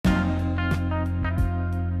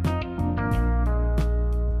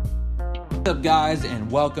What's up, guys, and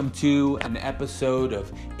welcome to an episode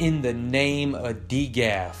of In the Name of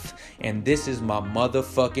DGAF, and this is my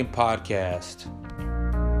motherfucking podcast.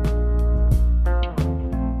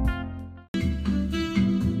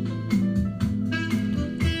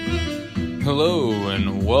 Hello,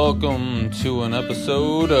 and welcome to an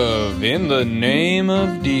episode of In the Name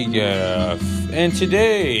of DGAF, and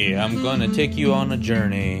today I'm gonna take you on a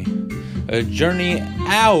journey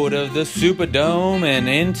out of the Superdome and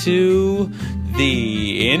into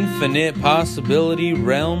the infinite possibility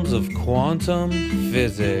realms of quantum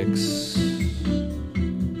physics.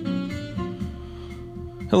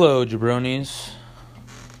 Hello, jabronis.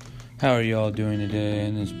 How are y'all doing today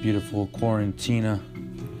in this beautiful quarantina?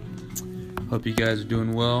 Hope you guys are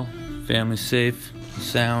doing well, family safe,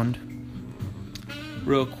 sound.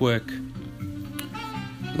 Real quick,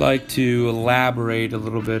 I'd like to elaborate a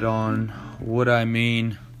little bit on what I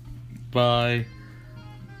mean by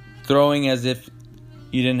throwing as if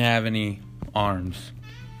you didn't have any arms.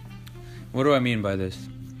 What do I mean by this?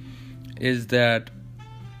 Is that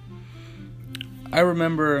I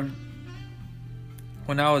remember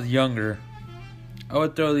when I was younger, I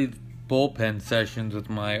would throw these bullpen sessions with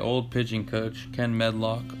my old pitching coach, Ken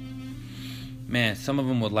Medlock. Man, some of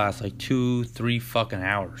them would last like 2-3 fucking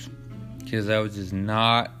hours. Because I was just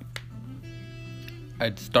not...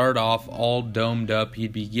 I'd start off all domed up.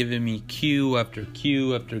 He'd be giving me cue after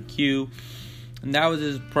cue after cue. And that was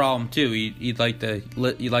his problem too. He liked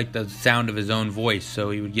the sound of his own voice. So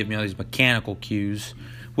he would give me all these mechanical cues.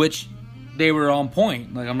 Which, they were on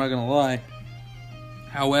point. Like, I'm not going to lie.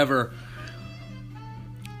 However,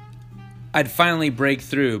 I'd finally break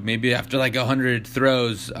through. Maybe after like 100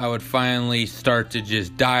 throws, I would finally start to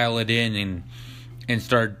just dial it in and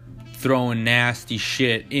start throwing nasty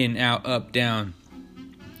shit in, out, up, down,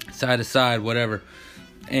 side to side, whatever.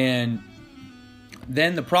 And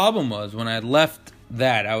then the problem was when I left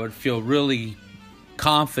that, I would feel really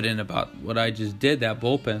confident about what I just did, that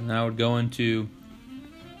bullpen. And I would go into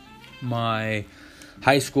my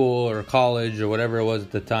high school or college or whatever it was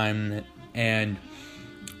at the time, and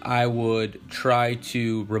I would try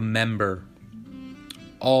to remember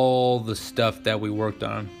all the stuff that we worked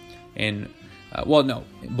on. And,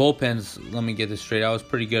 bullpens, let me get this straight. I was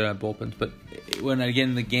pretty good at bullpens. But when I get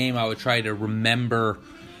in the game, I would try to remember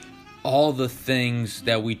all the things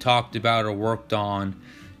that we talked about or worked on.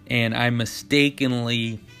 And I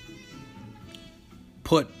mistakenly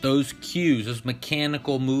put those cues, those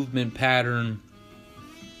mechanical movement pattern,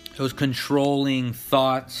 those controlling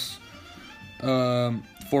thoughts,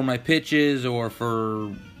 for my pitches or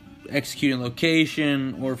for executing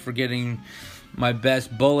location or for getting my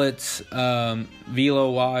best bullets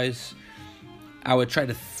velo-wise. I would try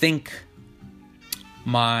to think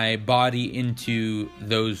my body into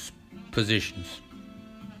those positions.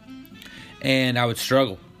 And I would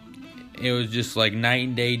struggle. It was just like night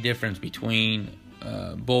and day difference between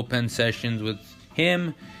bullpen sessions with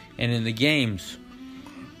him and in the games.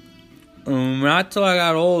 Not till I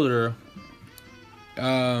got older,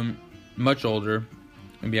 much older,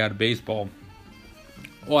 maybe out of baseball.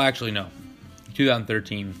 Well, actually, no.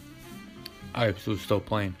 2013, I was still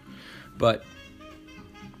playing. But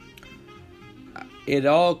it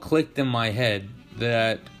all clicked in my head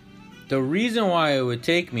that the reason why it would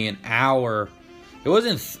take me an hour, it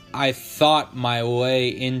wasn't I thought my way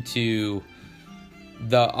into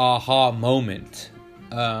the aha moment.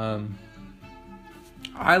 I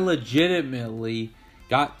legitimately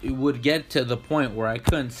would get to the point where I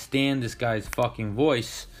couldn't stand this guy's fucking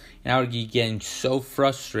voice, and I would be getting so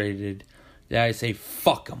frustrated that I say,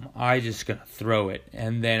 fuck him, I just gonna throw it.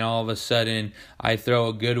 And then all of a sudden, I throw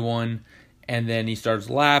a good one, and then he starts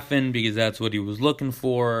laughing because that's what he was looking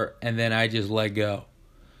for, and then I just let go.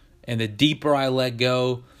 And the deeper I let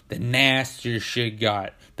go, the nastier shit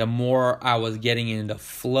got. The more I was getting into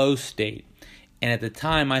flow state. And at the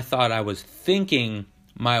time, I thought I was thinking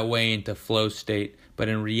my way into flow state, but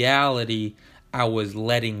in reality, I was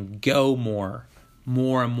letting go more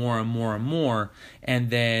and more. And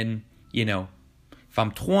then, if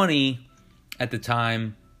I'm 20 at the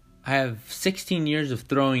time, I have 16 years of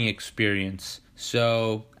throwing experience.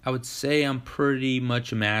 So I would say I'm pretty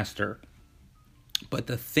much a master. But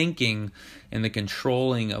the thinking and the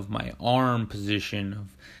controlling of my arm position,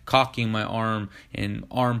 of cocking my arm and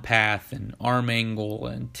arm path and arm angle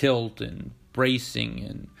and tilt and bracing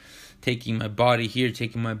and taking my body here,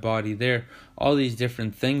 taking my body there, all these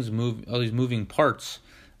different things all these moving parts.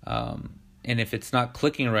 And if it's not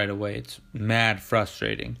clicking right away, it's mad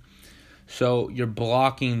frustrating. So you're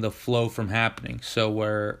blocking the flow from happening. So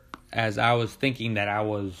whereas I was thinking that I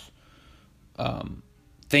was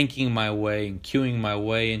thinking my way and cueing my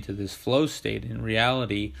way into this flow state. In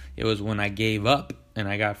reality, it was when I gave up and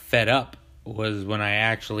I got fed up was when I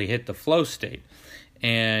actually hit the flow state.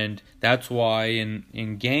 And that's why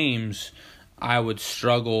in games, I would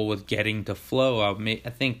struggle with getting to flow. I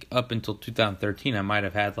think up until 2013, I might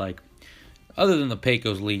have had like, other than the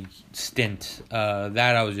Pecos League stint,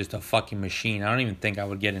 that I was just a fucking machine. I don't even think I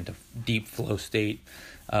would get into deep flow state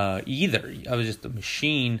either. I was just a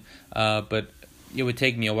machine, but it would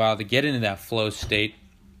take me a while to get into that flow state.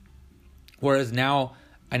 Whereas now,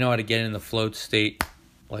 I know how to get in the flow state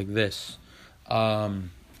like this. And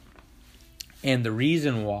the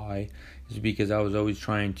reason why is because I was always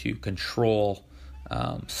trying to control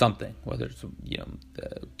something, whether it's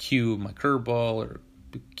the cue of my curveball or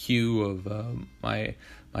the cue of my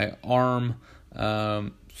arm,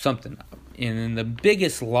 something. And then the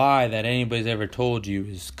biggest lie that anybody's ever told you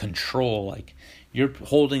is control. Like, you're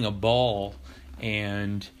holding a ball,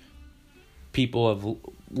 and people have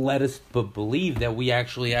led us to believe that we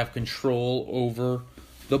actually have control over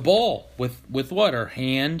the ball with what? Our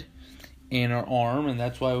hand and our arm. And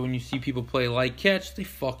that's why when you see people play light catch, they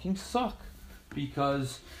fucking suck,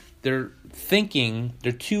 because they're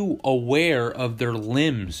too aware of their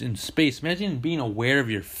limbs in space. Imagine being aware of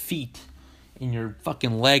your feet and your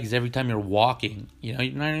fucking legs every time you're walking. You're not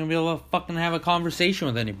even gonna be able to fucking have a conversation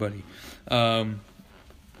with anybody.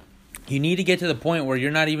 You need to get to the point where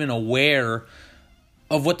you're not even aware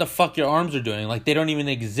of what the fuck your arms are doing. Like, they don't even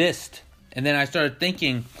exist. And then I started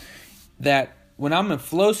thinking that when I'm in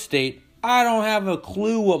flow state, I don't have a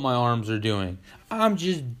clue what my arms are doing. I'm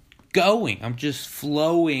just going. I'm just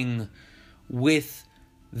flowing with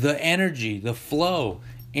the energy, the flow.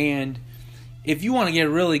 And if you want to get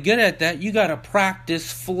really good at that, you got to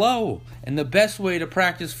practice flow. And the best way to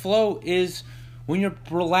practice flow is when you're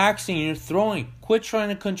relaxing and you're throwing. Quit trying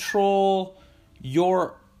to control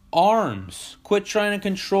your arms. Quit trying to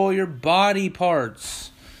control your body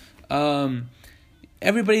parts.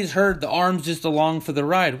 Everybody's heard the arms just along for the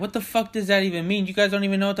ride. What the fuck does that even mean? You guys don't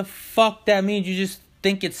even know what the fuck that means. You just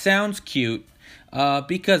think it sounds cute.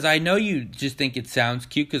 Because I know you just think it sounds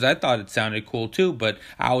cute, because I thought it sounded cool too, but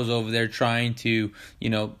I was over there trying to,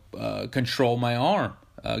 control my arm,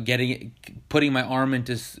 putting my arm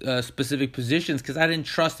into specific positions, because I didn't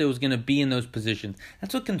trust it was going to be in those positions.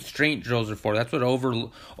 That's what constraint drills are for. That's what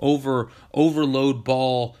overload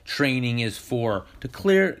ball training is for, to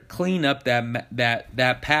clean up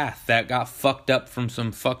that path that got fucked up from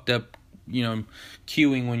some fucked up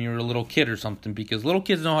cueing when you were a little kid or something, because little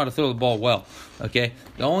kids know how to throw the ball well, okay?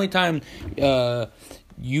 The only time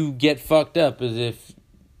you get fucked up is if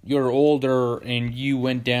you're older and you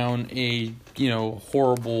went down a,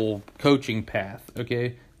 horrible coaching path,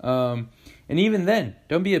 okay? And even then,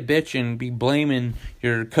 don't be a bitch and be blaming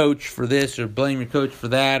your coach for this or blame your coach for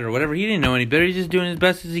that or whatever. He didn't know any better. He's just doing as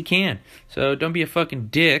best as he can. So don't be a fucking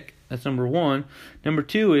dick. That's number one. Number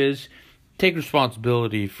two is, take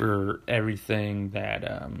responsibility for everything that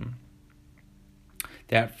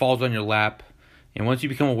falls on your lap. And once you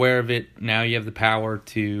become aware of it, now you have the power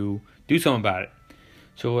to do something about it.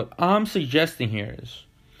 So what I'm suggesting here is,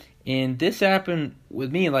 and this happened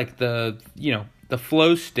with me, like the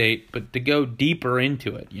flow state, but to go deeper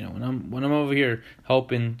into it. When I'm over here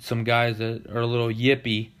helping some guys that are a little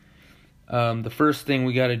yippy, the first thing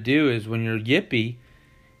we got to do is, when you're yippy,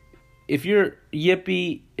 if you're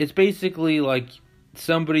yippy, it's basically like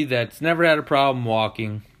somebody that's never had a problem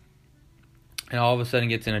walking and all of a sudden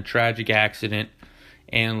gets in a tragic accident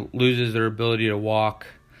and loses their ability to walk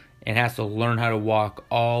and has to learn how to walk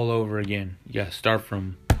all over again. You got to start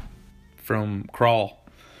from crawl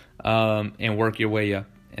and work your way up.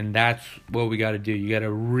 And that's what we got to do. You got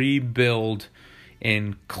to rebuild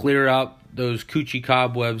and clear out those coochie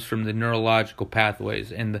cobwebs from the neurological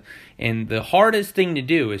pathways. And the hardest thing to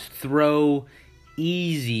do is throw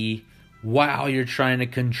easy while you're trying to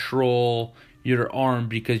control your arm,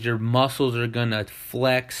 because your muscles are going to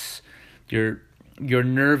flex, your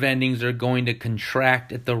nerve endings are going to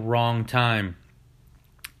contract at the wrong time,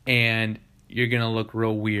 and you're going to look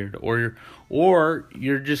real weird, or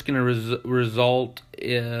you're just going to result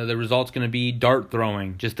the result's going to be dart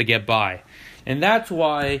throwing just to get by. And that's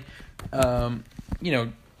why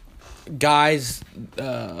guys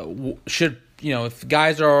should, if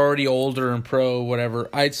guys are already older and pro, whatever,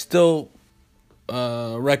 I'd still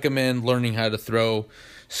recommend learning how to throw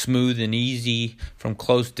smooth and easy from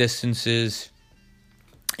close distances,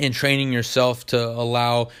 and training yourself to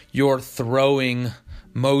allow your throwing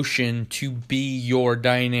motion to be your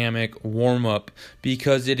dynamic warm-up,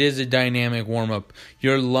 because it is a dynamic warm-up.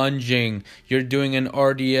 You're lunging, you're doing an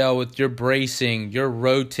RDL with your bracing, you're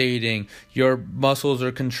rotating, your muscles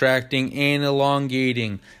are contracting and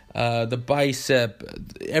elongating, the bicep,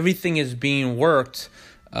 everything is being worked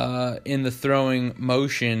in the throwing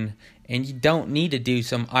motion. And you don't need to do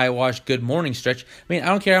some eyewash good morning stretch. I mean, I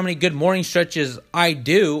don't care how many good morning stretches I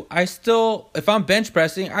do. If I'm bench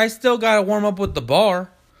pressing, I still got to warm up with the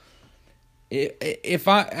bar. It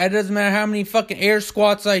doesn't matter how many fucking air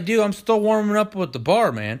squats I do, I'm still warming up with the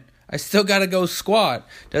bar, man. I still got to go squat.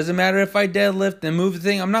 Doesn't matter if I deadlift and move the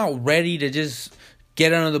thing. I'm not ready to just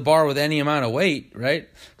get under the bar with any amount of weight, right?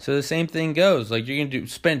 So the same thing goes. Like, you're going to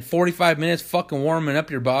spend 45 minutes fucking warming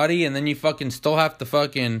up your body, and then you fucking still have to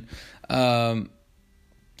fucking dart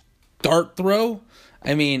throw.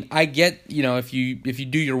 I mean, I get, if you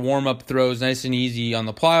do your warm-up throws nice and easy on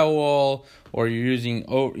the plyo wall, or you're using,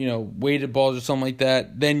 weighted balls or something like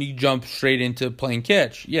that, then you jump straight into playing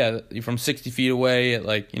catch. Yeah, from 60 feet away at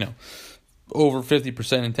over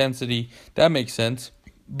 50% intensity. That makes sense.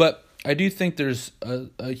 But I do think there's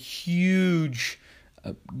a huge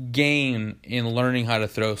gain in learning how to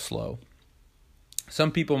throw slow.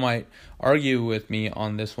 Some people might argue with me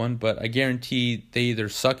on this one, but I guarantee they either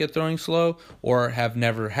suck at throwing slow or have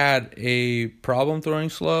never had a problem throwing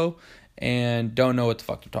slow and don't know what the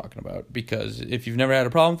fuck they're talking about. Because if you've never had a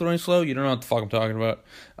problem throwing slow, you don't know what the fuck I'm talking about.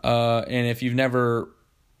 And if you've never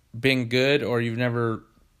been good or you've never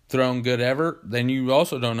thrown good ever, then you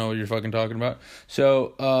also don't know what you're fucking talking about.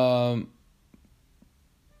 So,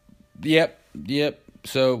 yep.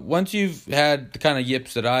 So once you've had the kind of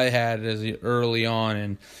yips that I had as early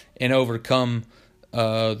on and overcome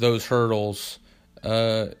those hurdles,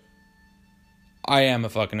 I am a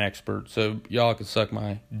fucking expert. So y'all can suck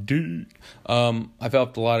my dick. I've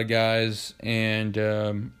helped a lot of guys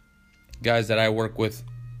and guys that I work with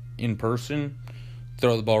in person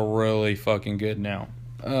throw the ball really fucking good now.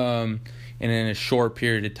 And in a short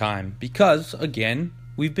period of time. Because, again,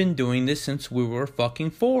 we've been doing this since we were fucking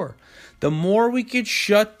 4. The more we could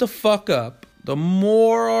shut the fuck up, the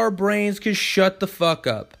more our brains could shut the fuck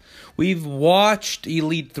up. We've watched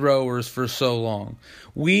elite throwers for so long.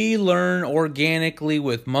 We learn organically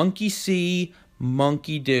with monkey see,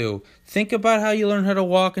 monkey do. Think about how you learn how to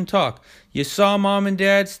walk and talk. You saw mom and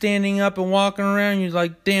dad standing up and walking around. You're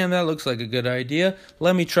like, damn, that looks like a good idea.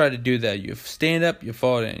 Let me try to do that. You stand up, you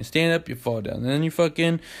fall down. You stand up, you fall down. And then you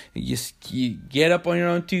get up on your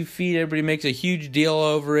own 2 feet. Everybody makes a huge deal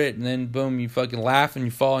over it. And then, boom, you fucking laugh and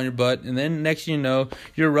you fall on your butt. And then next thing you know,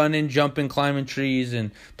 you're running, jumping, climbing trees,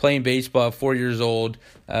 and playing baseball at 4 years old.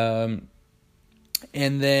 And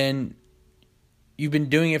then you've been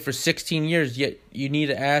doing it for 16 years, yet you need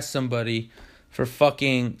to ask somebody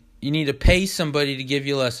you need to pay somebody to give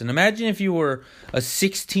you a lesson. Imagine if you were a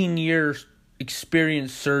 16-year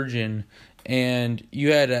experienced surgeon and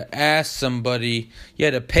you had to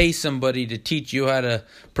pay somebody to teach you how to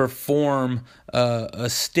perform a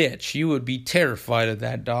stitch. You would be terrified of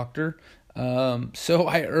that, doctor. So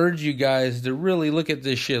I urge you guys to really look at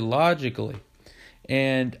this shit logically.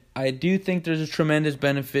 And I do think there's a tremendous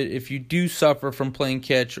benefit if you do suffer from playing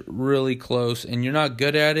catch really close and you're not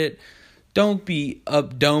good at it. Don't be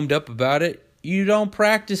domed up about it. You don't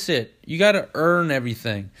practice it. You got to earn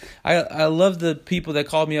everything. I love the people that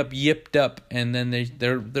call me up yipped up, and then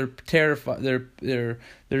they're terrified.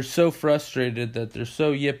 They're so frustrated that they're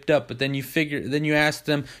so yipped up. But then you ask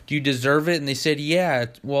them, do you deserve it? And they said, yeah.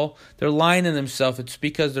 Well, they're lying to themselves. It's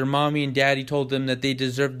because their mommy and daddy told them that they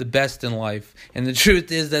deserve the best in life. And the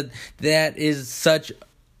truth is that is such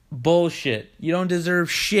bullshit. You don't deserve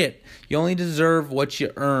shit. You only deserve what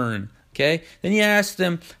you earn. Okay? Then you ask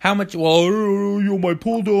them how much, my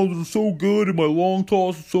pull downs are so good, and my long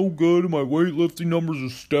toss is so good, and my weightlifting numbers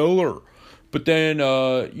are stellar. But then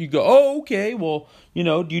you go, oh, okay, well, you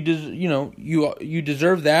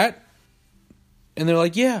deserve that. And they're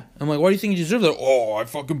like, yeah. I'm like, why do you think you deserve that? Oh, I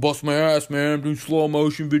fucking bust my ass, man. I'm doing slow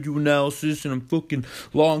motion video analysis, and I'm fucking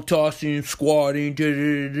long tossing, squatting,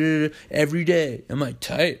 every day. I'm like,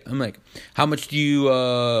 tight. I'm like, how much do you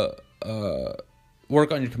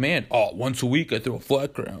work on your command? Oh, once a week I throw a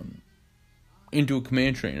flat ground into a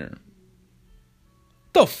command trainer.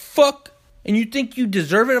 The fuck? And you think you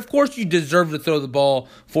deserve it? Of course you deserve to throw the ball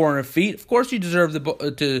 400 feet. Of course you deserve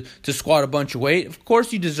to squat a bunch of weight. Of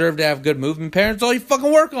course you deserve to have good movement patterns. All you fucking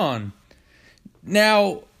work on.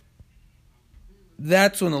 Now,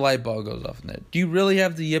 that's when the light bulb goes off in that. Do you really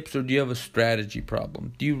have the yips, or do you have a strategy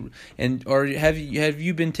problem? Or have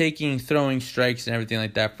you been taking throwing strikes and everything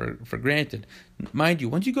like that for granted? Mind you,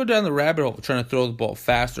 once you go down the rabbit hole trying to throw the ball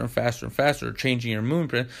faster and faster and faster, or changing your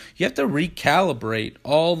movement, you have to recalibrate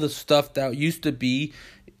all the stuff that used to be,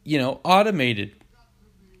 automated.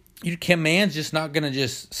 Your command's just not going to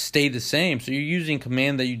just stay the same. So you're using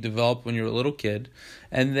command that you developed when you were a little kid,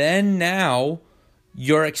 and then now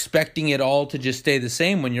you're expecting it all to just stay the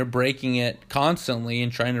same when you're breaking it constantly and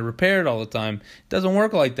trying to repair it all the time. It doesn't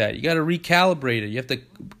work like that. You got to recalibrate it. You have to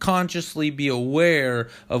consciously be aware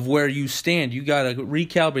of where you stand. You got to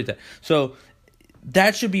recalibrate that. So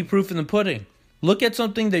that should be proof in the pudding. Look at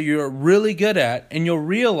something that you're really good at, and you'll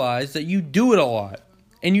realize that you do it a lot,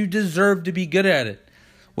 and you deserve to be good at it.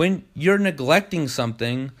 When you're neglecting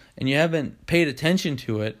something and you haven't paid attention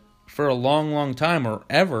to it for a long, long time or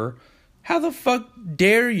ever, how the fuck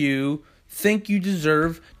dare you think you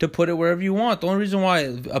deserve to put it wherever you want? The only reason why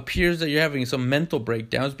it appears that you're having some mental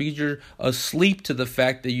breakdown is because you're asleep to the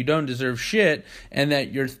fact that you don't deserve shit, and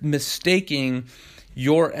that you're mistaking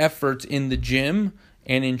your efforts in the gym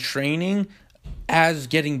and in training as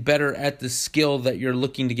getting better at the skill that you're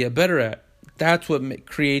looking to get better at. That's what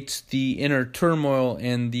creates the inner turmoil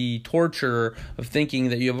and the torture of thinking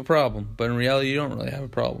that you have a problem. But in reality, you don't really have a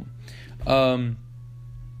problem.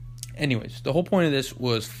 Anyways, the whole point of this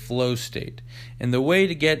was flow state. And the way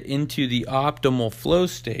to get into the optimal flow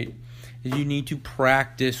state is you need to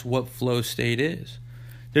practice what flow state is.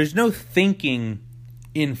 There's no thinking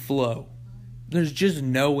in flow. There's just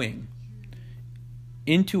knowing.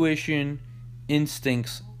 Intuition,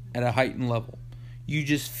 instincts at a heightened level. You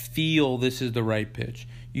just feel this is the right pitch.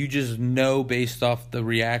 You just know based off the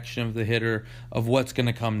reaction of the hitter of what's going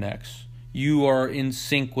to come next. You are in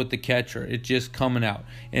sync with the catcher. It's just coming out.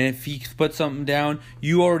 And if he puts something down,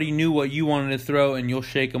 you already knew what you wanted to throw, and you'll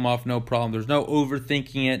shake him off no problem. There's no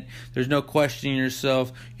overthinking it. There's no questioning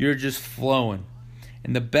yourself. You're just flowing.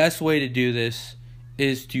 And the best way to do this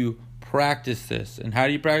is to practice this. And how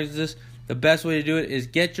do you practice this? The best way to do it is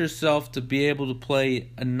get yourself to be able to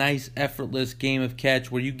play a nice, effortless game of catch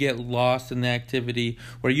where you get lost in the activity,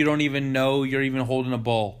 where you don't even know you're even holding a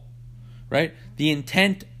ball, right? The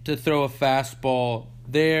intent to throw a fastball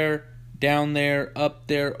there, down there, up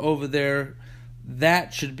there, over there,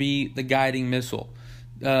 that should be the guiding missile.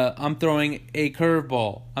 I'm throwing a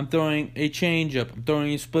curveball. I'm throwing a changeup. I'm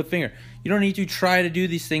throwing a split finger. You don't need to try to do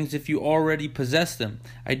these things if you already possess them.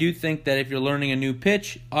 I do think that if you're learning a new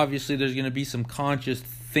pitch, obviously there's going to be some conscious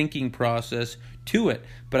thinking process to it.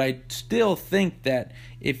 But I still think that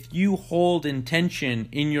if you hold intention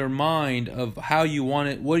in your mind of how you want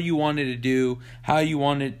it, what you wanted to do, how you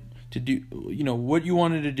wanted to do, what you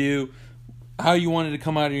wanted to do, how you wanted to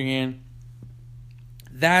come out of your hand,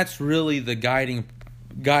 that's really the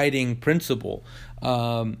guiding principle.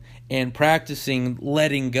 And practicing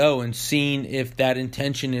letting go and seeing if that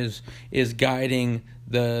intention is guiding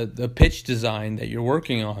the pitch design that you're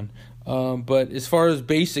working on. But as far as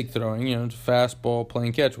basic throwing, fastball,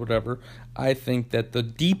 playing catch, whatever, I think that the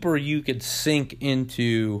deeper you could sink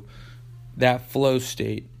into that flow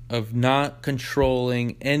state of not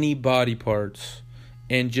controlling any body parts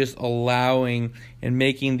and just allowing and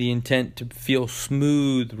making the intent to feel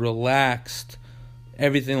smooth, relaxed,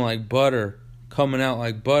 everything like butter, coming out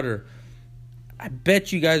like butter, I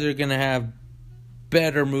bet you guys are going to have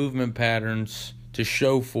better movement patterns to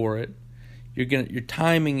show for it. Your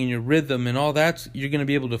timing and your rhythm and all that, you're going to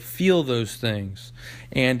be able to feel those things.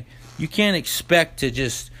 And you can't expect to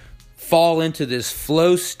just fall into this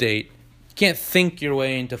flow state. You can't think your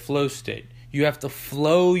way into flow state. You have to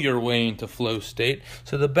flow your way into flow state.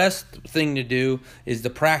 So the best thing to do is to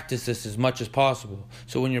practice this as much as possible.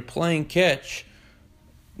 So when you're playing catch,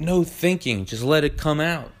 no thinking, just let it come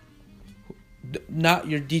out.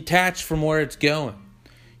 You're detached from where it's going.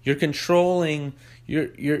 You're controlling.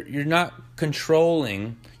 You're not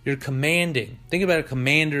controlling. You're commanding. Think about a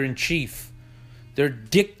commander in chief. They're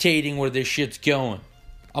dictating where this shit's going.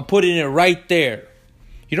 I'm putting it right there.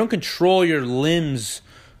 You don't control your limbs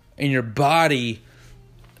and your body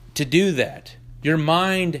to do that. Your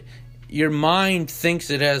mind thinks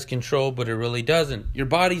it has control, but it really doesn't. Your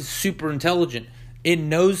body's super intelligent. It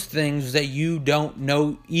knows things that you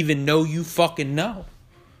don't even know you fucking know.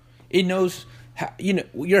 It knows,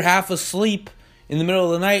 you're half asleep in the middle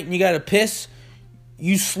of the night and you gotta piss.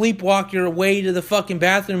 You sleepwalk your way to the fucking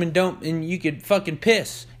bathroom and you could fucking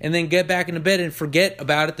piss and then get back into bed and forget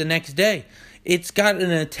about it the next day. It's got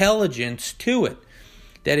an intelligence to it.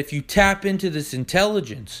 that if you tap into this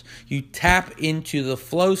intelligence, you tap into the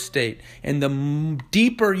flow state, and the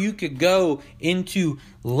deeper you could go into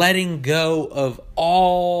letting go of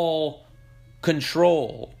all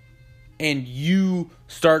control, and you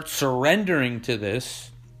start surrendering to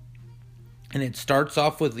this, and it starts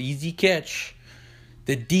off with easy catch,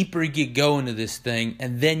 the deeper you get going into this thing,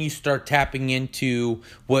 and then you start tapping into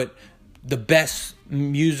what the best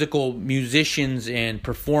musicians and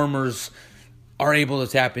performers are able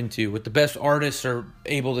to tap into, what the best artists are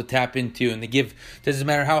able to tap into, and they give, doesn't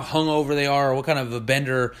matter how hungover they are or what kind of a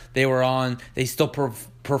bender they were on, they still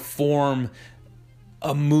perform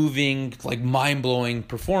a moving, like mind-blowing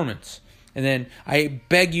performance. And then I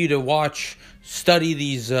beg you to study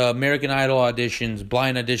these American Idol auditions,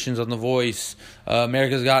 blind auditions on The Voice,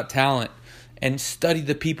 America's Got Talent, and study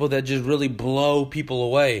the people that just really blow people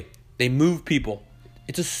away. They move people.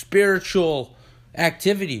 It's a spiritual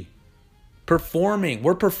activity. Performing.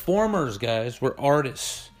 We're performers, guys. We're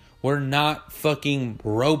artists. We're not fucking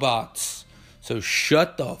robots. So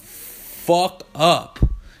shut the fuck up.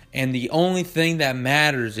 And the only thing that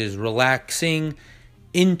matters is relaxing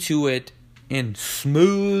into it and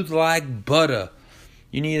smooth like butter.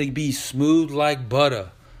 You need to be smooth like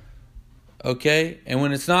butter. Okay? And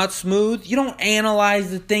when it's not smooth, you don't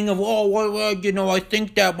analyze the thing of, I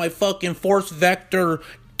think that my fucking force vector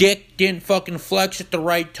dick didn't fucking flex at the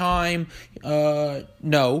right time.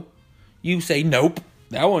 No. You say, nope,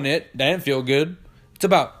 that wasn't it. That didn't feel good. It's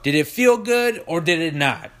about, did it feel good or did it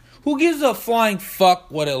not? Who gives a flying fuck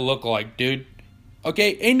what it looked like, dude?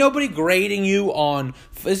 Okay? Ain't nobody grading you on,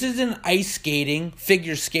 this isn't ice skating,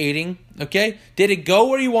 figure skating, okay? Did it go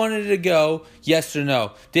where you wanted it to go? Yes or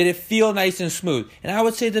no? Did it feel nice and smooth? And I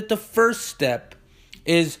would say that the first step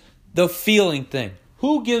is the feeling thing.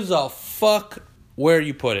 Who gives a fuck where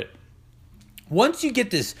you put it? Once you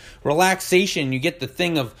get this relaxation, you get the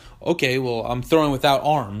thing of, okay, well, I'm throwing without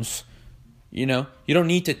arms. You know, you don't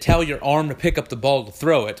need to tell your arm to pick up the ball to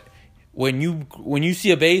throw it. When you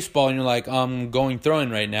see a baseball and you're like, I'm going throwing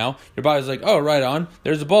right now, your body's like, oh, right on,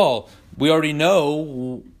 there's a ball. We already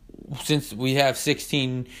know, since we have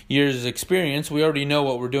 16 years of experience, we already know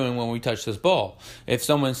what we're doing when we touch this ball. If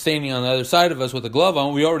someone's standing on the other side of us with a glove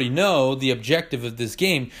on, we already know the objective of this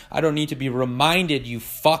game. I don't need to be reminded, you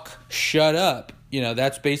fuck, shut up. You know,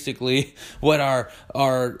 that's basically what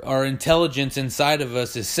our intelligence inside of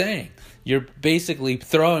us is saying. You're basically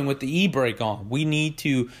throwing with the e-brake on. We need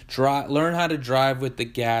to learn how to drive with the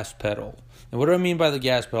gas pedal. And what do I mean by the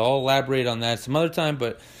gas pedal? I'll elaborate on that some other time,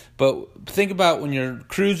 but think about when you're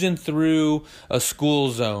cruising through a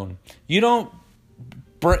school zone. You don't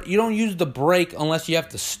use the brake unless you have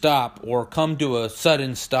to stop or come to a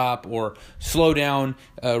sudden stop or slow down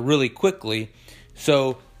really quickly.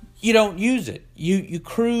 So you don't use it. You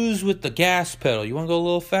cruise with the gas pedal. You want to go a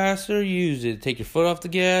little faster? Use it. Take your foot off the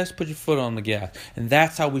gas, put your foot on the gas. And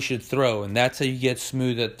that's how we should throw. And that's how you get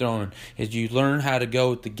smooth at throwing, is you learn how to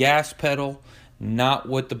go with the gas pedal, not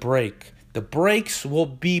with the brake. The brakes will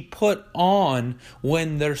be put on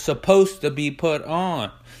when they're supposed to be put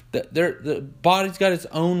on. The body's got its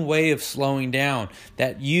own way of slowing down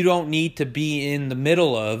that you don't need to be in the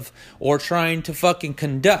middle of or trying to fucking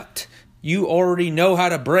conduct. You already know how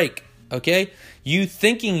to brake, okay? You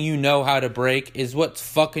thinking you know how to brake is what's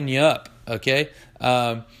fucking you up, okay?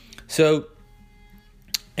 So,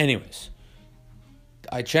 anyways,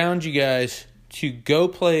 I challenge you guys to go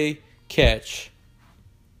play catch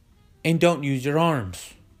and don't use your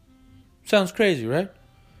arms. Sounds crazy, right?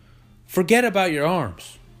 Forget about your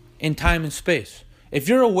arms in time and space. If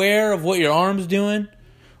you're aware of what your arm's doing,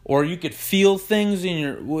 or you could feel things in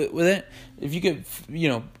your with it, if you could,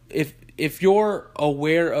 if you're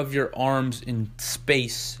aware of your arms in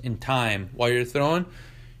space and time while you're throwing,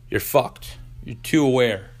 you're fucked. You're too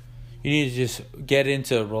aware. You need to just get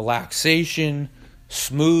into relaxation,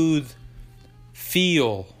 smooth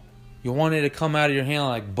feel. You want it to come out of your hand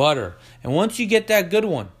like butter. And once you get that good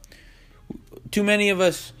one, too many of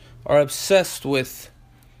us are obsessed with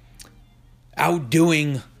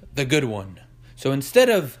outdoing the good one. So instead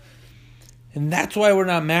of, and that's why we're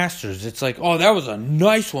not masters. It's like, oh, that was a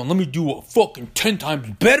nice one. Let me do a fucking 10 times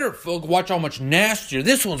better. Watch how much nastier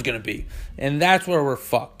this one's going to be. And that's where we're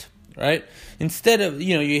fucked, right? Instead of,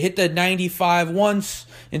 you hit the 95 once,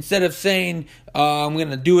 instead of saying, I'm going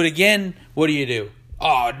to do it again, what do?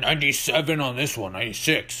 97 on this one,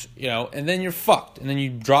 96, and then you're fucked. And then you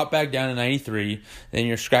drop back down to 93, then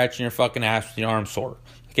you're scratching your fucking ass with your arm sore.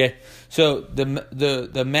 Okay? So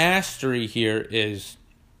the mastery here is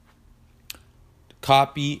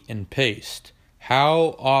copy and paste.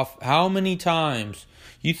 How many times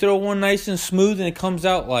you throw one nice and smooth and it comes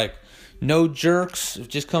out like no jerks, it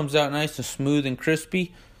just comes out nice and smooth and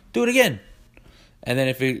crispy, do it again. And then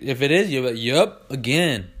if it is, you're like, yup,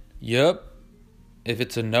 again, yup. If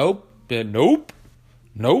it's a nope, then nope,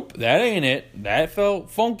 that ain't it. That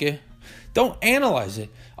felt funky. Don't analyze it.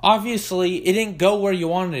 Obviously, it didn't go where you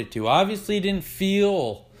wanted it to. Obviously, it didn't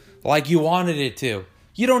feel like you wanted it to.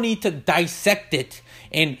 You don't need to dissect it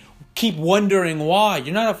and keep wondering why.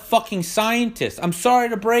 You're not a fucking scientist. I'm sorry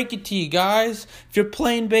to break it to you guys. If you're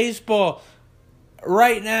playing baseball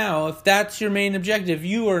right now, if that's your main objective,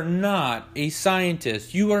 you are not a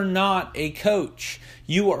scientist. You are not a coach.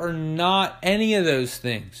 You are not any of those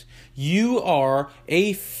things. You are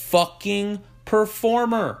a fucking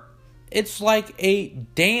performer. It's like a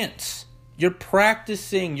dance. You're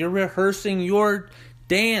practicing, you're rehearsing your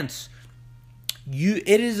dance.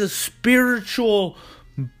 It is a spiritual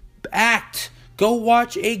act. Go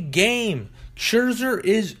watch a game. Scherzer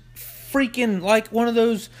is freaking like one of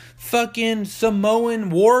those fucking Samoan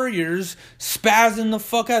warriors spazzing the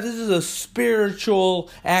fuck out. This is a spiritual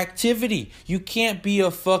activity. You can't be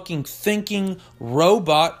a fucking thinking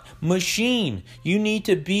robot machine. You need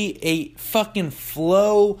to be a fucking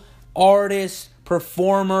flow artist,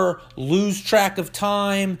 performer, lose track of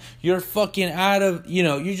time. You're fucking out of,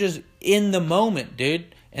 you're just in the moment,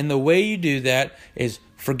 dude. And the way you do that is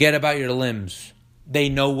forget about your limbs. They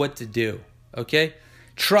know what to do, okay?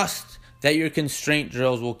 Trust that your constraint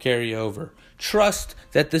drills will carry over. Trust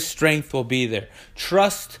that the strength will be there.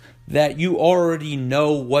 Trust that you already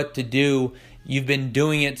know what to do. You've been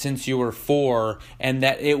doing it since you were 4, and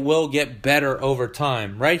that it will get better over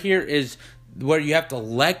time. Right here is where you have to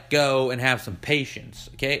let go and have some patience,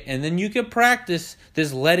 okay? And then you can practice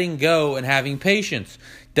this letting go and having patience,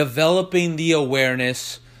 developing the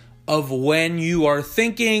awareness of when you are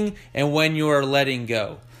thinking and when you are letting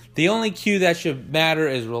go. The only cue that should matter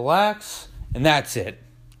is relax, and that's it.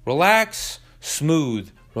 Relax,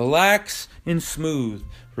 smooth. Relax and smooth.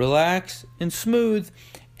 Relax and smooth.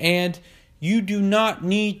 And you do not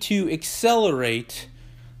need to accelerate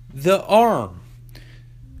the arm.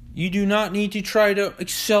 You do not need to try to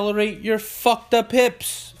accelerate your fucked up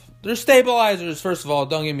hips. They're stabilizers, first of all. I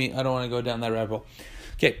don't want to go down that rabbit hole.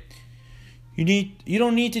 Okay. You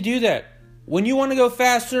don't need to do that. When you want to go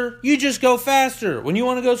faster, you just go faster. When you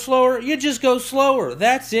want to go slower, you just go slower.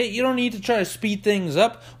 That's it. You don't need to try to speed things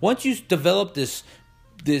up. Once you develop this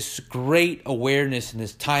great awareness and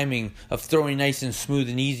this timing of throwing nice and smooth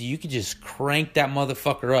and easy, you can just crank that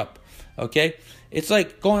motherfucker up. Okay? It's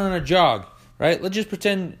like going on a jog. Right? Let's just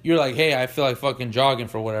pretend you're like, hey, I feel like fucking jogging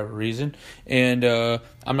for whatever reason, and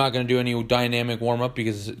I'm not going to do any dynamic warm-up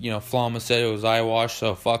because, Flama said it was eye wash,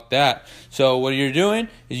 so fuck that. So what you're doing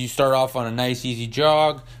is you start off on a nice, easy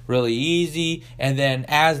jog, really easy, and then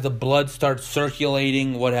as the blood starts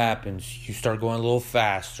circulating, what happens? You start going a little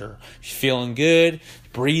faster. You're feeling good,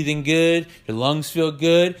 breathing good, your lungs feel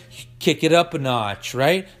good, you kick it up a notch,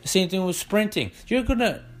 right? The same thing with sprinting. You're going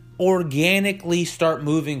to organically start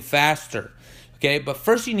moving faster. Okay, but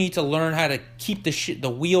first you need to learn how to keep the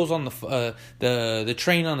wheels on the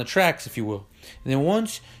train on the tracks, if you will. And then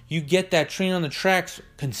once you get that train on the tracks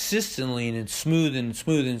consistently and it's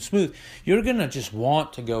smooth, you're gonna just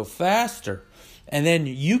want to go faster. And then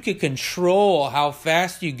you can control how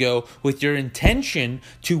fast you go with your intention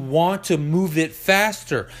to want to move it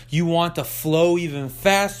faster. You want to flow even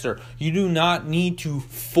faster. You do not need to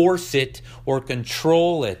force it or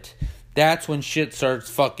control it. That's when shit starts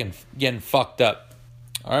fucking getting fucked up.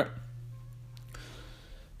 Alright?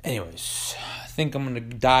 Anyways, I think I'm going to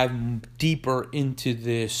dive deeper into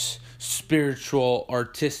this spiritual,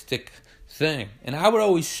 artistic thing. And I would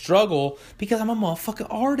always struggle because I'm a motherfucking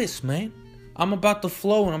artist, man. I'm about the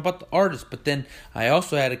flow and I'm about the artist. But then I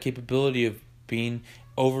also had a capability of being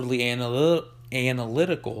overly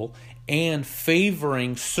analytical and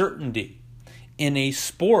favoring certainty in a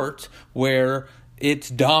sport where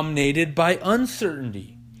it's dominated by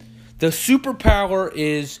uncertainty. The superpower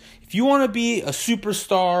is, if you want to be a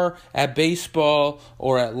superstar at baseball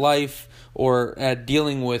or at life or at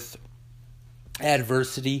dealing with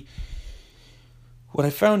adversity, what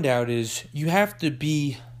I found out is you have to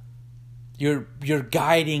be your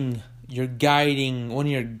guiding, one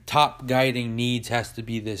of your top guiding needs has to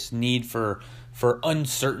be this need for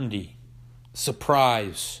uncertainty,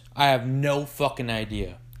 surprise. I have no fucking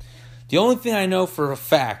idea. The only thing I know for a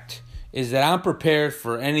fact is that I'm prepared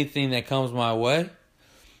for anything that comes my way.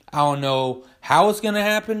 I don't know how it's going to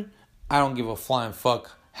happen. I don't give a flying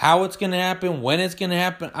fuck how it's going to happen, when it's going to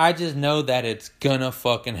happen. I just know that it's going to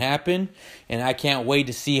fucking happen, and I can't wait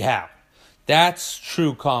to see how. That's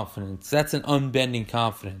true confidence. That's an unbending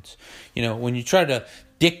confidence. You know, when you try to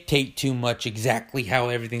dictate too much exactly how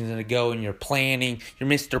everything's going to go and you're planning, you're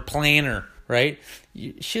Mr. Planner, right?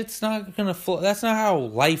 Shit's not going to flow. That's not how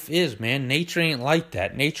life is, man. Nature ain't like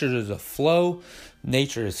that. Nature is a flow.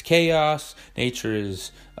 Nature is chaos. Nature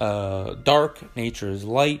is dark. Nature is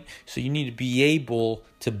light. So you need to be able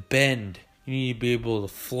to bend. You need to be able to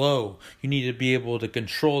flow. You need to be able to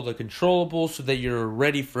control the controllables so that you're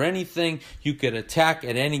ready for anything. You could attack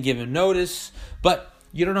at any given notice, but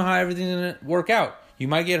you don't know how everything's going to work out. You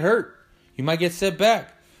might get hurt. You might get set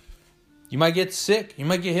back. You might get sick. You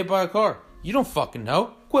might get hit by a car. You don't fucking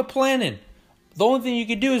know. Quit planning. The only thing you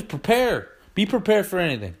can do is prepare. Be prepared for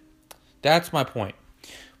anything. That's my point.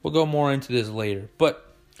 We'll go more into this later, but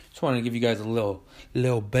just want to give you guys a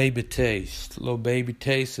little baby taste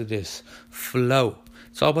of this flow.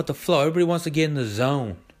 It's all about the flow. Everybody wants to get in the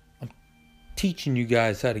zone. I'm teaching you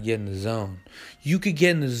guys how to get in the zone. You could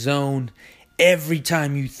get in the zone every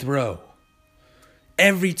time you throw.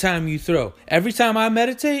 Every time you throw. Every time I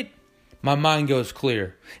meditate, my mind goes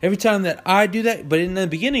clear. Every time that I do that, but in the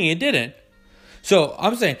beginning it didn't. So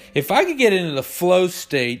I'm saying, if I could get into the flow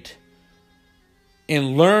state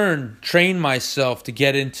and train myself to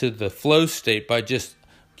get into the flow state by just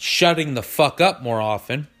shutting the fuck up more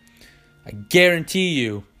often, I guarantee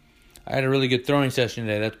you, I had a really good throwing session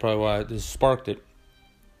today. That's probably why this sparked it.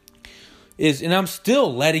 And I'm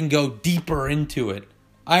still letting go deeper into it.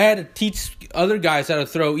 I had to teach other guys how to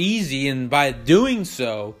throw easy, and by doing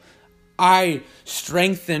so, I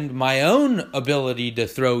strengthened my own ability to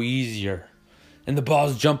throw easier. And the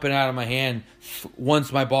ball's jumping out of my hand.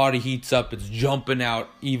 Once my body heats up, it's jumping out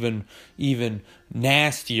even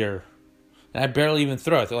nastier. And I barely even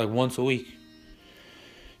throw. I throw like once a week.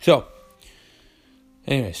 So,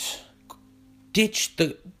 anyways, ditch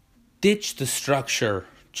the structure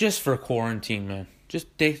just for quarantine, man.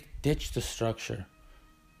 Just ditch the structure.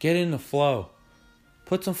 Get in the flow.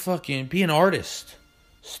 Be an artist.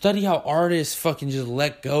 Study how artists fucking just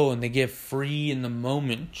let go and they get free in the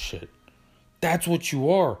moment shit. That's what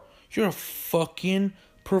you are. You're a fucking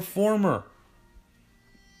performer.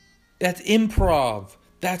 That's improv.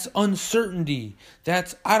 That's uncertainty.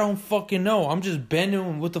 That's, I don't fucking know. I'm just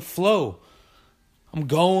bending with the flow. I'm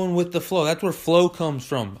going with the flow. That's where flow comes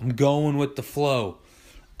from. I'm going with the flow.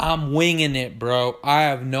 I'm winging it, bro. I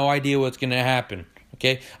have no idea what's going to happen.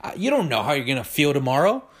 Okay? You don't know how you're going to feel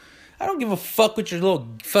tomorrow. I don't give a fuck with your little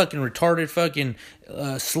fucking retarded fucking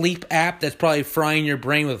sleep app that's probably frying your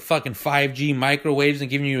brain with fucking 5G microwaves and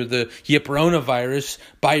giving you the coronavirus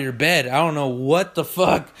by your bed. I don't know what the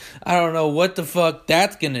fuck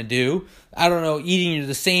that's gonna do. I don't know, eating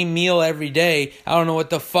the same meal every day. I don't know what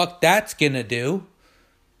the fuck that's gonna do.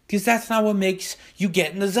 Because that's not what makes you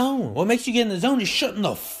get in the zone. What makes you get in the zone is shutting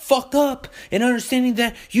the fuck up and understanding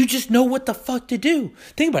that you just know what the fuck to do.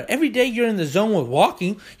 Think about it. Every day you're in the zone with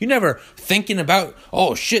walking, you're never thinking about,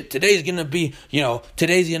 oh shit, today's going to be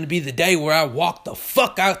the day where I walk the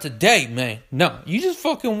fuck out today, man. No, you just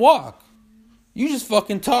fucking walk. You just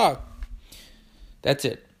fucking talk. That's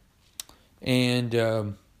it. And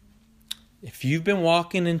if you've been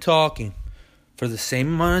walking and talking for the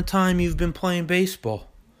same amount of time you've been playing baseball,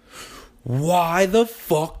 why the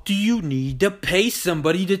fuck do you need to pay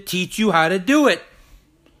somebody to teach you how to do it?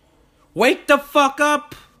 Wake the fuck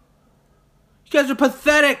up. You guys are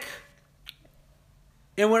pathetic.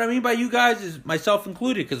 And what I mean by you guys is myself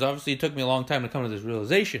included, because obviously it took me a long time to come to this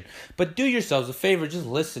realization. But do yourselves a favor, just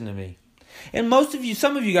listen to me. And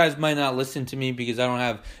some of you guys might not listen to me because I don't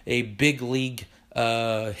have a big league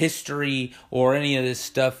history or any of this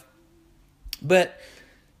stuff. But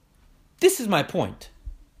this is my point.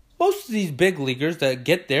 Most of these big leaguers that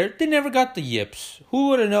get there, they never got the yips. Who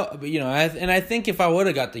would have known? You know, I think if I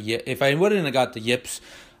wouldn't have got the yips,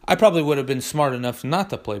 I probably would have been smart enough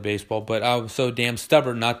not to play baseball. But I was so damn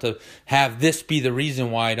stubborn not to have this be the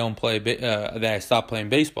reason why I don't play. That I stopped playing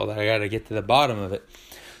baseball. That I got to get to the bottom of it.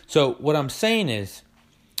 So what I'm saying is,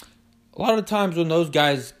 a lot of times when those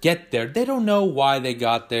guys get there, they don't know why they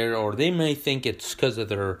got there, or they may think it's because of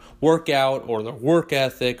their workout or their work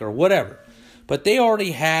ethic or whatever. But they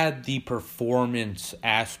already had the performance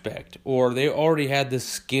aspect, or they already had the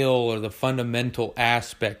skill or the fundamental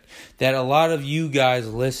aspect that a lot of you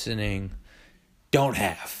guys listening don't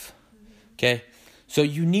have. Okay? So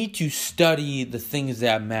you need to study the things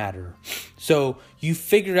that matter. So you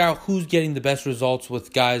figure out who's getting the best results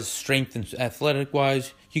with guys' strength and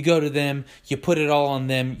athletic-wise. You go to them, you put it all on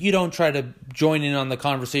them. You don't try to join in on the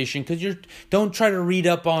conversation because don't try to read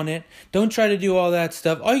up on it. Don't try to do all that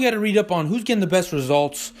stuff. All you got to read up on who's getting the best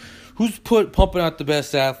results, who's pumping out the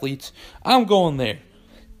best athletes. I'm going there.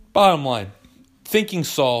 Bottom line, thinking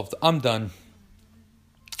solved. I'm done.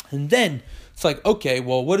 And then it's like, okay,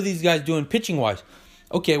 well, what are these guys doing pitching-wise?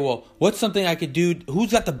 Okay, well, what's something I could do?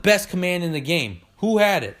 Who's got the best command in the game? Who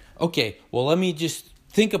had it? Okay, well, let me just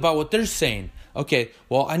think about what they're saying. Okay,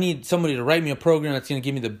 well, I need somebody to write me a program that's going to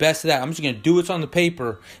give me the best of that. I'm just going to do what's on the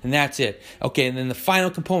paper, and that's it. Okay, and then the final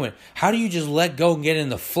component. How do you just let go and get in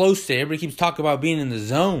the flow state? Everybody keeps talking about being in the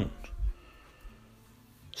zone.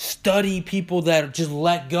 Study people that just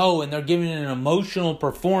let go, and they're giving an emotional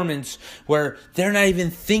performance where they're not even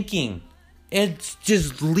thinking. It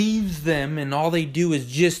just leaves them, and all they do is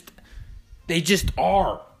they just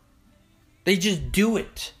are. They just do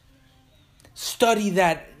it. Study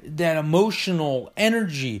that emotional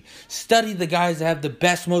energy. Study the guys that have the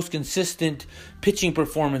best, most consistent pitching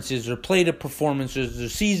performances or plate performances or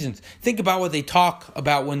seasons. Think about what they talk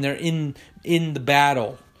about when they're in the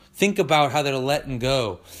battle. Think about how they're letting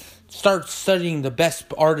go. Start studying the best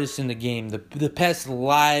artists in the game, the best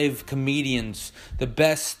live comedians, the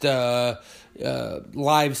best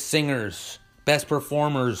live singers, best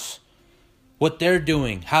performers, what they're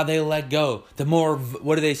doing, how they let go. The more,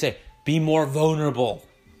 what do they say? Be more vulnerable.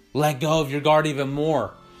 Let go of your guard even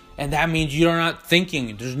more. And that means you're not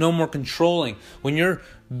thinking. There's no more controlling. When you're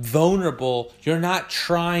vulnerable, you're not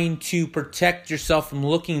trying to protect yourself from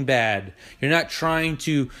looking bad. You're not trying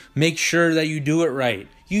to make sure that you do it right.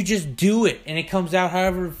 You just do it, and it comes out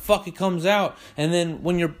however the fuck it comes out. And then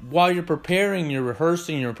while you're preparing, you're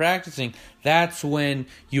rehearsing, you're practicing, that's when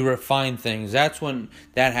you refine things. That's when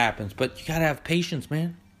that happens. But you gotta have patience,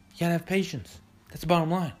 man. You gotta have patience. That's the bottom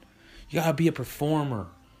line. You gotta be a performer.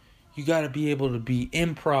 You gotta be able to be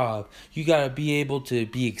improv. You gotta be able to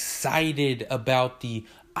be excited about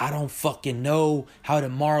I don't fucking know how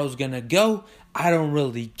tomorrow's gonna go. I don't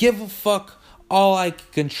really give a fuck. All I can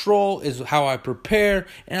control is how I prepare,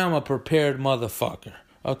 and I'm a prepared motherfucker.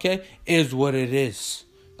 Okay? Is what it is.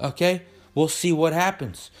 Okay? We'll see what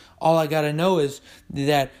happens. All I gotta know is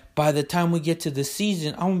that by the time we get to the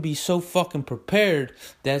season, I'm gonna be so fucking prepared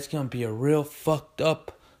that it's gonna be a real fucked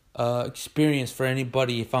up experience for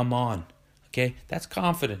anybody if I'm on. Okay? That's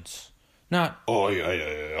confidence. Not, oh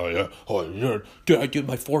yeah. Did I do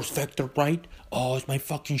my force vector right? Oh, is my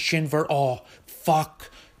fucking shin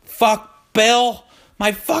fuck, Bill,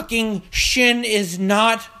 my fucking shin is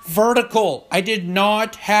not vertical. I did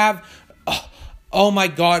not have, oh my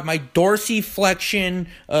God, my dorsiflexion,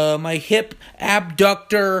 my hip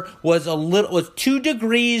abductor was 2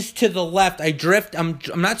 degrees to the left. I'm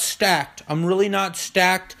not stacked. I'm really not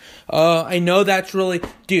stacked. I know that's really,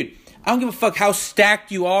 dude, I don't give a fuck how stacked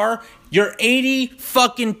you are. Your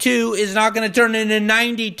 82 is not going to turn into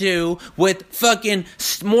 92 with fucking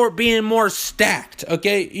being more stacked,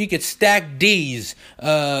 okay? You could stack D's.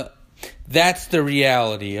 That's the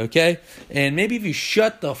reality, okay? And maybe if you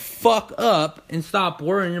shut the fuck up and stop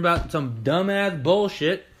worrying about some dumbass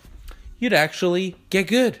bullshit, you'd actually get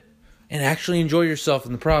good and actually enjoy yourself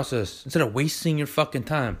in the process instead of wasting your fucking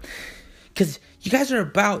time. Because you guys are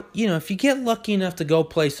about, if you get lucky enough to go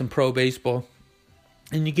play some pro baseball,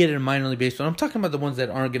 and you get it in minor league baseball. I'm talking about the ones that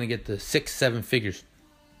aren't going to get the 6-7 figures.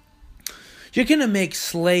 You're going to make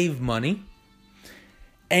slave money.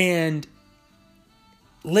 And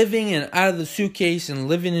living out of the suitcase and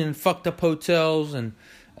living in fucked up hotels and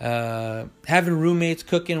having roommates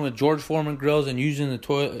cooking with George Foreman grills and using the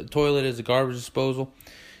toilet as a garbage disposal.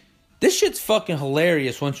 This shit's fucking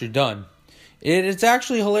hilarious once you're done. It's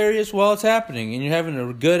actually hilarious while it's happening. And you're having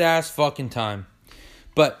a good ass fucking time.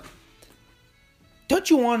 But don't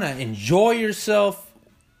you want to enjoy yourself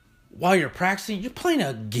while you're practicing? You're playing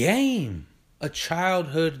a game, a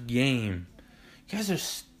childhood game. You guys are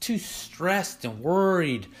too stressed and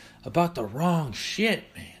worried about the wrong shit,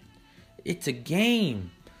 man. It's a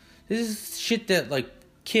game. This is shit that like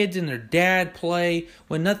kids and their dad play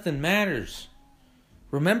when nothing matters.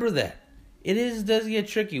 Remember that. It does get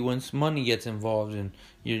tricky once money gets involved in,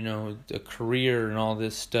 a career and all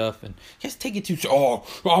this stuff. And you guys take it too,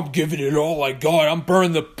 I'm giving it all I got. I'm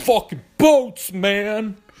burning the fucking boats,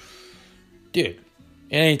 man. Dude,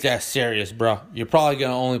 it ain't that serious, bro. You're probably going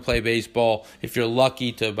to only play baseball if you're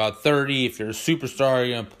lucky to about 30. If you're a superstar,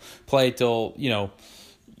 you're going to play till,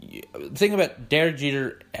 think about Derek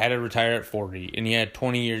Jeter had to retire at 40, and he had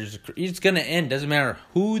 20 years. It's going to end. Doesn't matter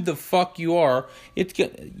who the fuck you are.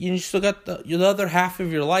 You still got the other half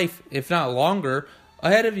of your life, if not longer,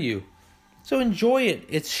 ahead of you. So enjoy it.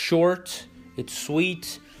 It's short. It's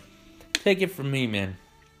sweet. Take it from me, man.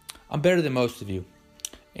 I'm better than most of you.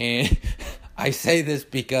 And I say this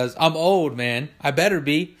because I'm old, man. I better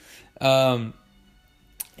be. And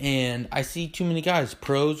I see too many guys,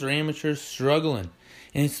 pros or amateurs, struggling.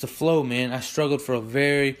 And it's the flow, man. I struggled for a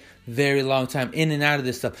very, very long time in and out of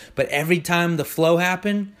this stuff. But every time the flow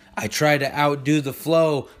happened, I tried to outdo the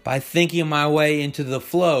flow by thinking my way into the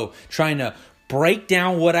flow, trying to break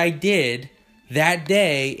down what I did that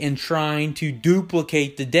day and trying to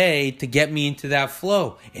duplicate the day to get me into that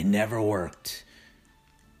flow. It never worked.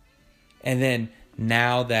 And then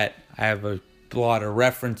now that I have a lot of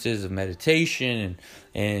references of meditation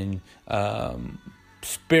and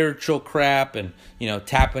spiritual crap, and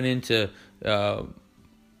tapping into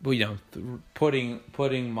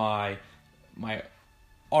putting my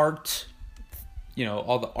art,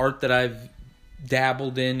 all the art that I've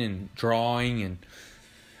dabbled in and drawing, and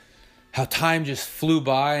how time just flew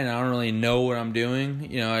by and I don't really know what I'm doing.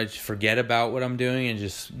 I just forget about what I'm doing and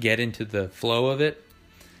just get into the flow of it.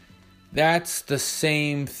 That's the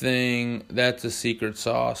same thing. That's a secret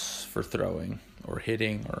sauce for throwing or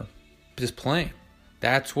hitting or just playing.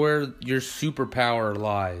 That's where your superpower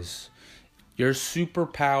lies. Your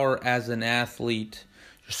superpower as an athlete,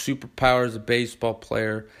 your superpower as a baseball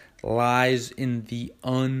player lies in the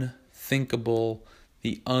unthinkable,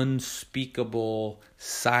 the unspeakable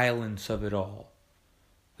silence of it all.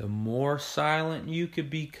 The more silent you could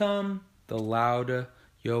become, the louder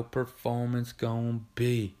your performance gonna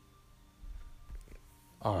be.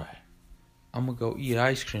 Alright, I'm gonna go eat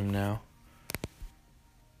ice cream now.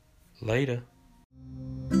 Later.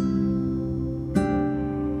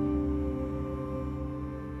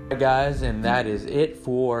 Guys, and that is it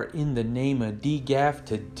for In the Name of DGAF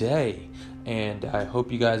today, and I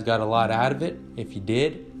hope you guys got a lot out of it. If you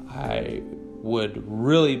did, I would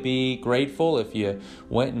really be grateful if you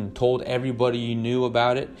went and told everybody you knew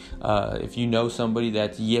about it. If you know somebody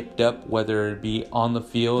that's yipped up, whether it be on the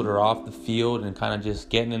field or off the field, and kind of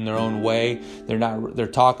just getting in their own way, they're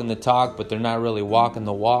talking the talk, but they're not really walking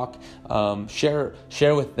the walk. Share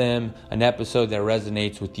with them an episode that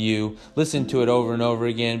resonates with you. Listen to it over and over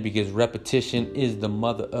again, because repetition is the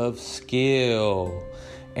mother of skill.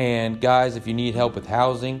 And guys, if you need help with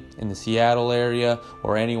housing in the Seattle area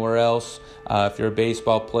or anywhere else, if you're a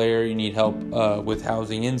baseball player, you need help with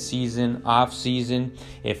housing in season, off season.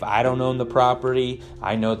 If I don't own the property,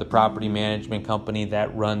 I know the property management company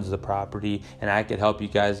that runs the property, and I could help you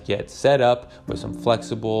guys get set up with some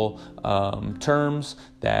flexible terms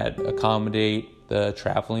that accommodate the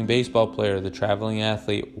traveling baseball player, the traveling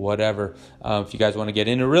athlete, whatever. If you guys want to get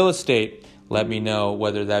into real estate, let me know,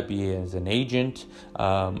 whether that be as an agent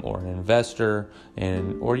or an investor,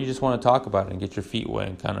 or you just want to talk about it and get your feet wet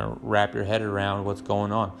and kind of wrap your head around what's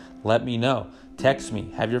going on. Let me know. Text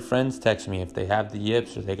me. Have your friends text me if they have the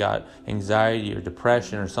yips or they got anxiety or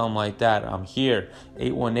depression or something like that. I'm here,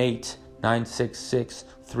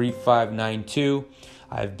 818-966-3592.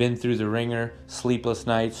 I've been through the ringer, sleepless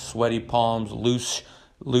nights, sweaty palms, loose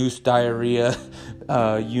diarrhea,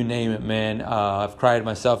 you name it, man. I've cried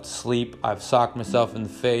myself to sleep. I've socked myself in the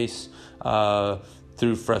face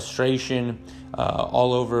through frustration,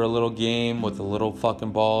 all over a little game with a little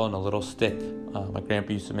fucking ball and a little stick. My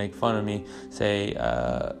grandpa used to make fun of me, say,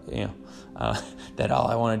 that all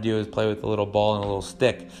I want to do is play with a little ball and a little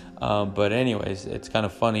stick. But anyways, it's kind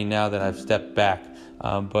of funny now that I've stepped back.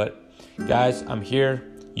 But guys, I'm here.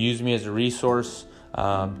 Use me as a resource.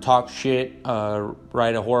 Talk shit,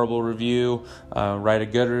 write a horrible review, write a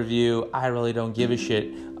good review. I really don't give a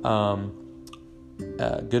shit.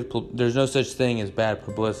 There's no such thing as bad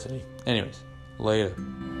publicity. Anyways, later.